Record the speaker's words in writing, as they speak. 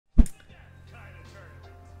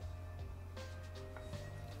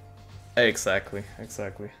Exactly,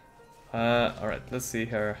 exactly. Alright, let's see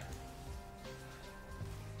here.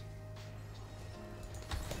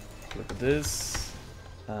 Look at this.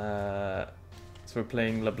 So we're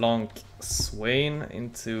playing LeBlanc Swain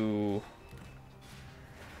into...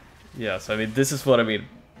 Yeah, so I mean, this is what I mean.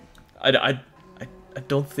 I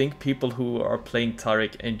don't think people who are playing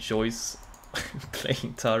Taric enjoys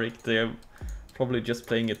playing Taric. They're probably just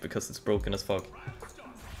playing it because it's broken as fuck.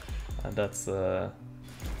 And that's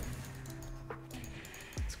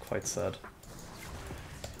it's quite sad.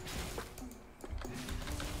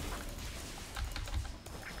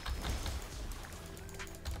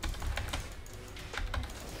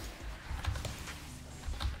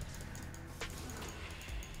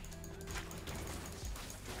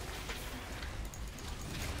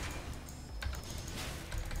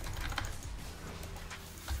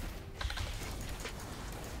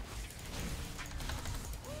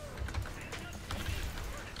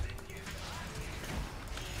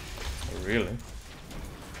 Really?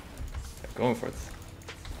 Yeah, going for it.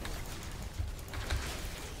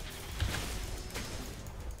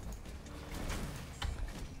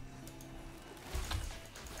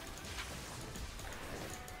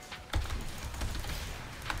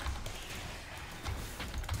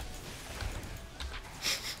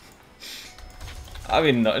 I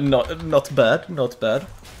mean, not bad, not bad.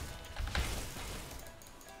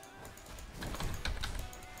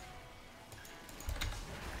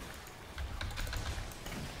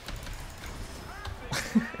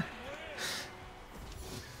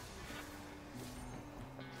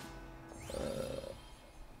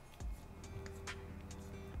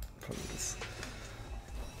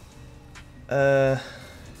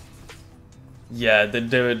 Yeah, the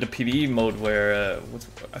PvE mode where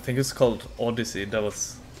I think it's called Odyssey. That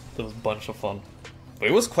was a bunch of fun, but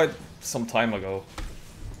it was quite some time ago,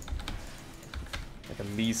 like at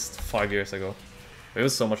least 5 years ago. It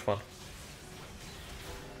was so much fun.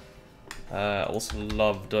 I also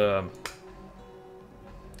loved.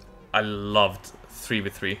 I loved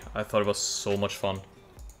 3v3. I thought it was so much fun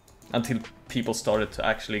until people started to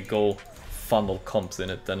actually go funnel comps in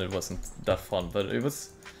it. Then it wasn't that fun, but it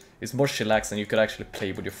was. It's more chillax and you could actually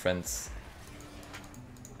play with your friends.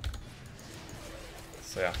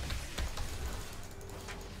 So yeah.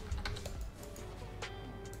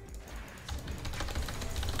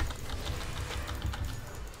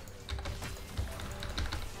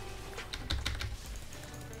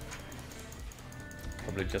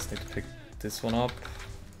 Probably just need to pick this one up.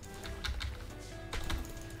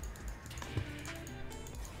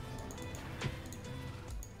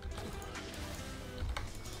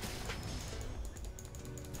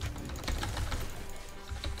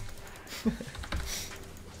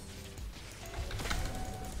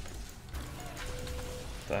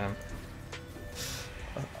 Damn.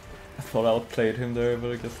 I thought I outplayed him there,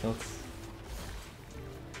 but I guess not.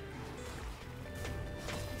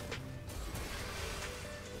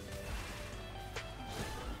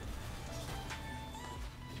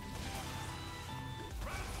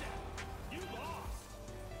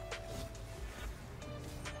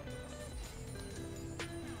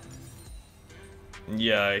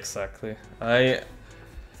 Yeah, exactly.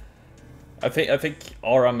 I think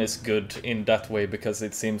Aram is good in that way because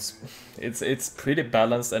it seems it's pretty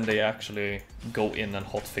balanced and they actually go in and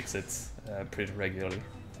hotfix it pretty regularly.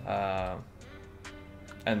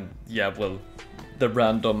 And yeah, well, the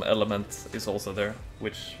random element is also there,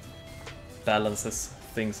 which balances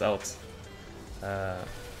things out.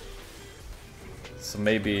 So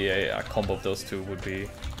maybe a combo of those two would be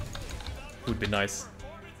nice.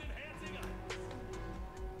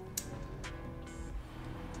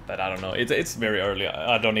 But I don't know, it's very early.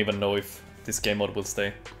 I don't even know if this game mode will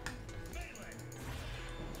stay.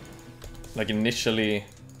 Like initially,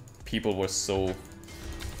 people were so...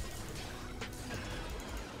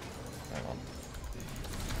 Hang on.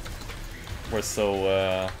 Were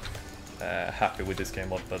so happy with this game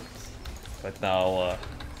mode, but right now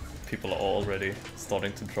people are already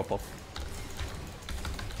starting to drop off.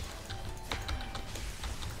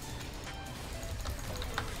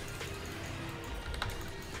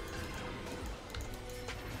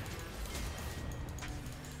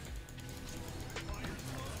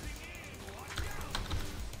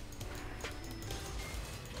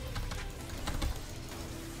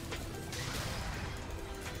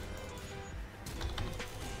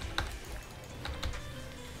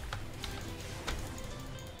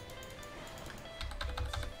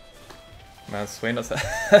 Man, Swain has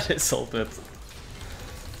had his ultimate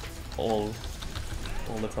all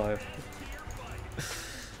the time.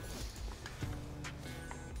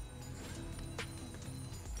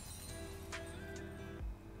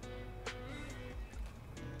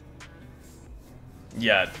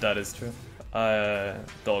 Yeah, that is true. The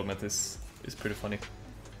augment is pretty funny.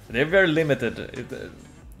 They're very limited.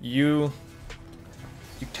 You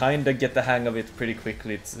kinda get the hang of it pretty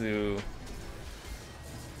quickly to...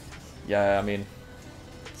 Yeah, I mean,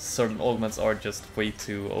 certain augments are just way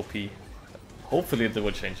too OP. Hopefully they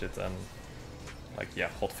will change it and, like, yeah,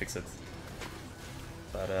 hotfix it.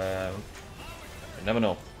 But you never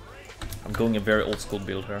know. I'm going a very old school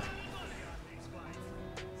build here.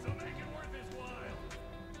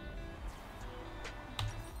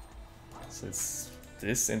 So it's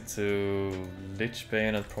this into Lich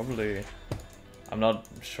Bane and probably... I'm not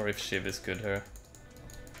sure if Shiv is good here.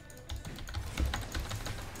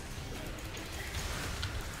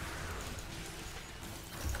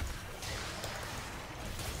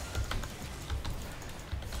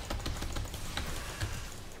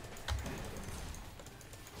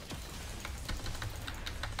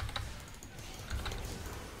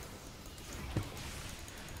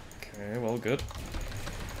 Okay, well, good.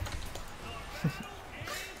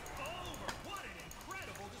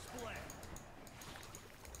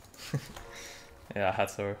 Yeah,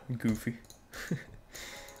 hats are goofy.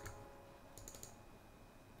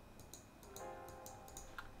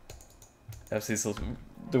 I've seen some,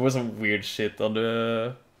 there was some weird shit on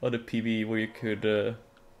the PvE where you could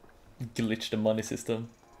glitch the money system.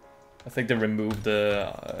 I think they removed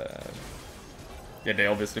the yeah, they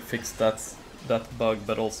obviously fixed that bug,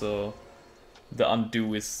 but also the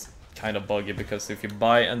undo is kind of buggy because if you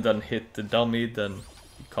buy and then hit the dummy, then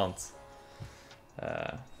you can't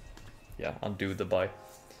yeah, undo the buy.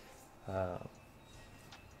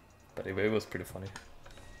 But anyway, it was pretty funny.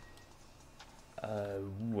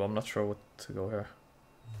 Ooh, I'm not sure what to go here.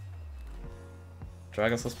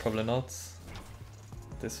 Dragon's was probably not.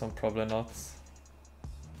 This one probably not.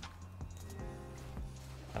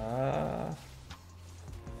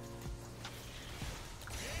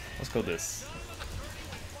 Let's go this.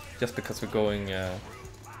 Just because we're going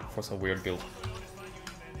for some weird build.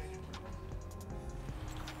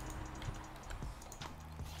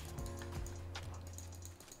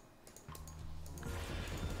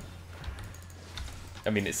 I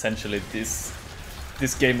mean, essentially this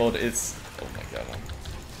game mode is... Oh my god.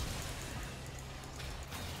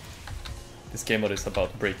 This game mode is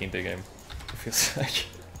about breaking the game. It feels like...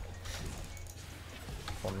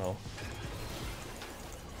 Oh no.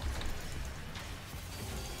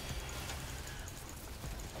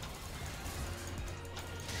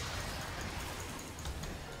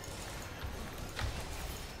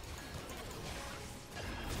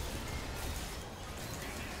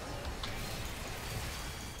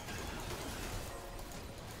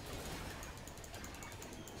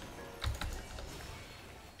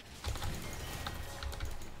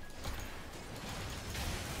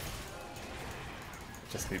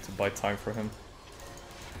 Just need to buy time for him.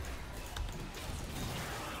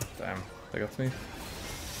 Damn, they got me.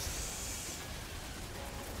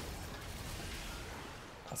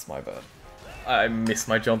 That's my bad. I missed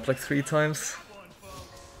my jump like 3 times.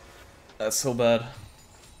 That's so bad.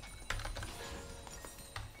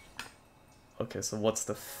 Okay, so what's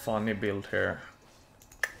the funny build here?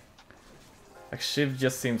 Like, Shiv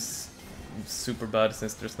just seems super bad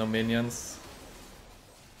since there's no minions.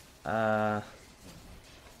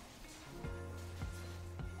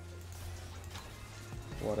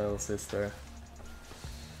 What else is there?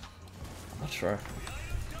 I'm not sure.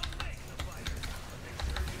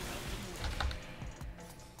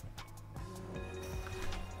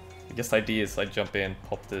 I guess the idea is I jump in,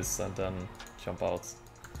 pop this, and then jump out.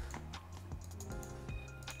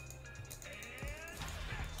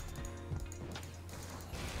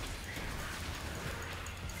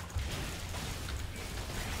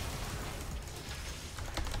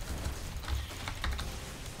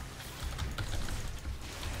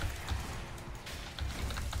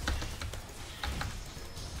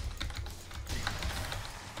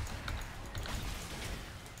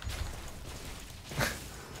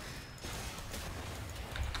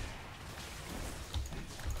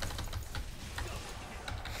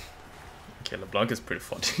 Okay, LeBlanc is pretty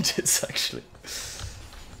fun in this actually.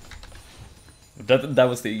 That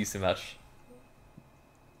was the easy match.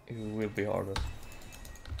 It will be harder.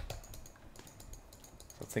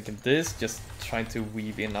 So thinking this, just trying to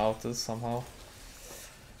weave in autos somehow.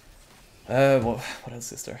 What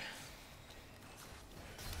else is there?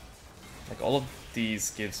 Like all of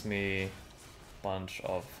these gives me a bunch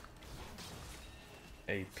of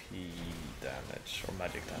AP damage or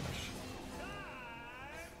magic damage.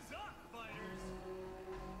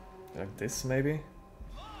 Like this, maybe?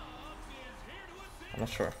 I'm not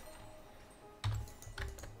sure.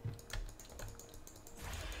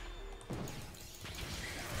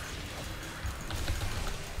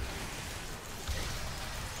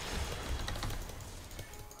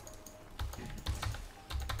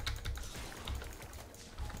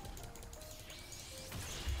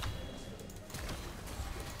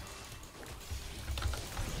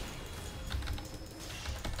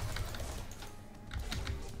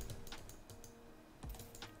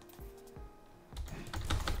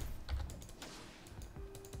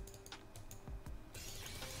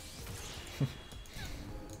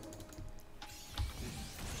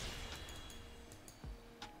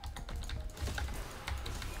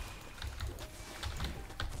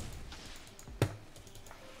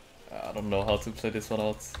 I don't know how to play this one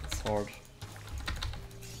out. It's hard.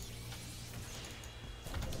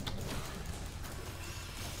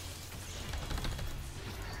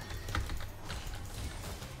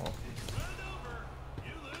 Oh.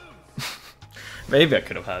 Maybe I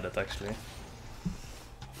could have had it actually.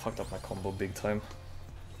 Fucked up my combo big time.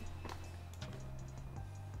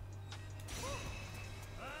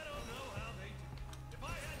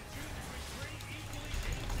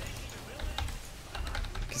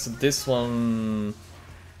 Okay, so this one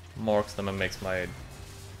marks them and makes my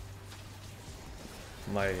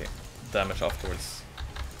damage afterwards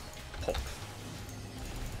pop.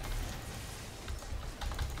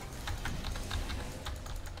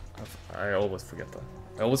 I always forget that.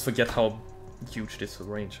 I always forget how huge this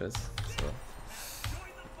range is. So.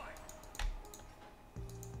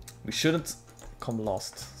 We shouldn't come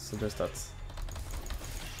last, so there's that.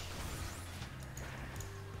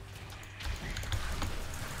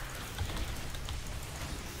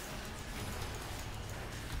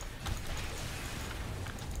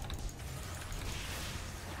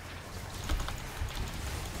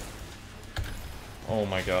 Oh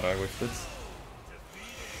my god, I whiffed it.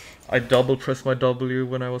 I double pressed my W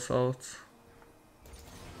when I was out.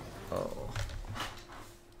 Oh.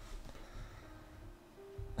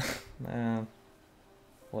 Man.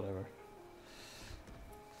 Whatever.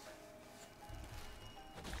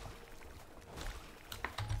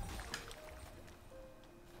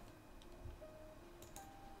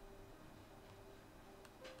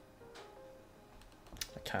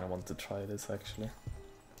 I kinda want to try this actually.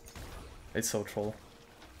 It's so troll.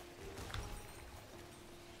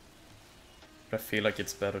 But I feel like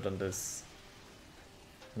it's better than this.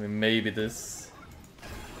 I mean, maybe this.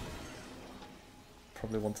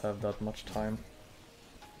 Probably won't have that much time.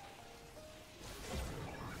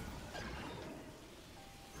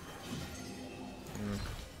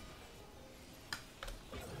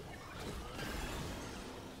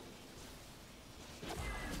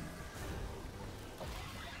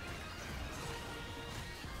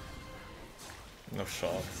 No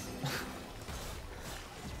shots.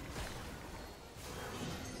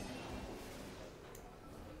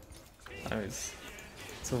 Anyways,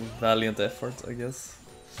 it's a valiant effort, I guess.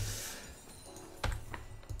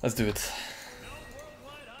 Let's do it.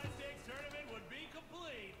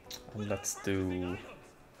 And let's do...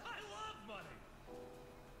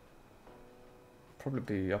 Probably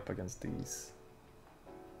be up against these.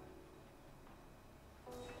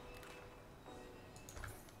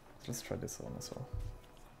 Let's try this one as well.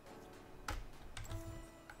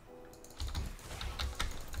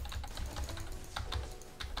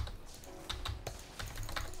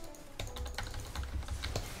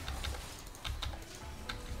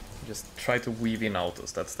 Just try to weave in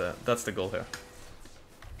autos. That's the goal here.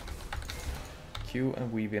 Q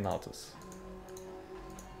and weave in autos.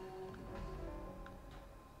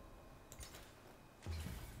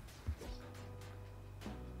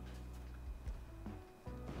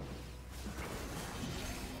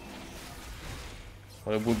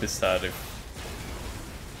 Well, it would be sad if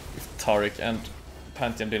Tariq and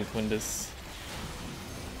Pantheon didn't win this,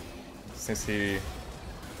 since he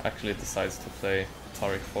actually decides to play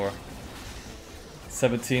Tariq for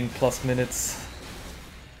 17 plus minutes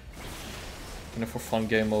in a for fun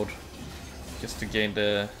game mode, just to gain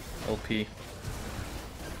the LP.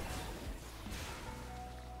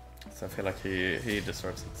 So I feel like he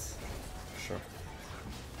deserves it, for sure.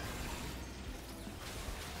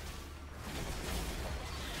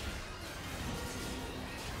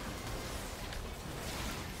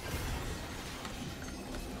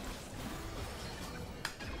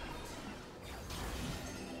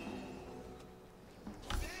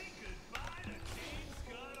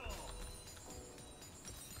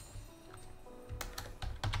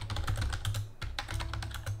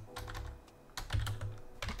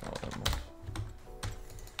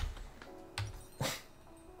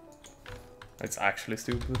 It's actually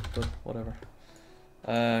stupid, but whatever.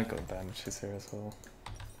 Got damages here as well.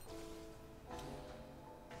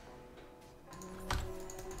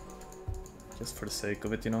 Just for the sake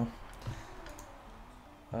of it, you know.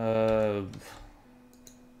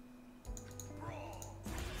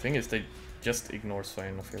 Thing is, they just ignore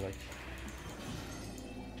Swain, I feel like.